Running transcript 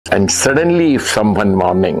And suddenly, if one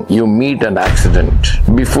morning you meet an accident,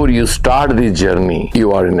 before you start this journey,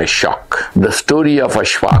 you are in a shock. The story of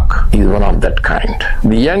Ashfaq is one of that kind.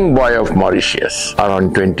 The young boy of Mauritius,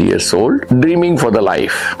 around 20 years old, dreaming for the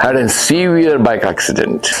life, had a severe bike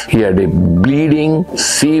accident. He had a bleeding,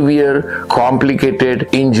 severe, complicated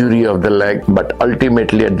injury of the leg, but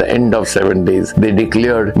ultimately at the end of 7 days, they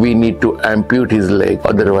declared we need to amputate his leg,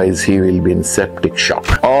 otherwise he will be in septic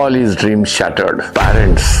shock. All his dreams shattered.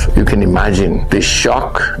 Parents, you can imagine the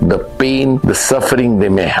shock, the pain, the suffering they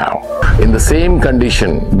may have. In the same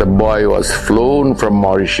condition, the boy was flown from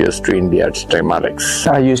Mauritius to India at StemRx.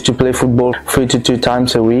 I used to play football 3 to 2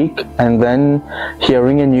 times a week, and then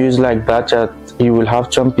hearing a news like that you will have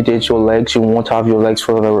to amputate your legs, you won't have your legs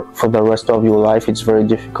for the rest of your life, it's very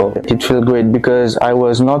difficult. It feels great because I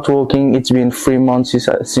was not walking. It's been 3 months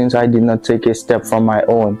since I did not take a step from my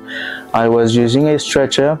own. I was using a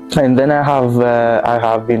stretcher, and then I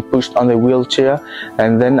have been pushed on a wheelchair,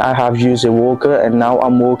 and then I have used a walker, and now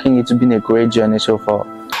I'm walking. It's been a great journey so far.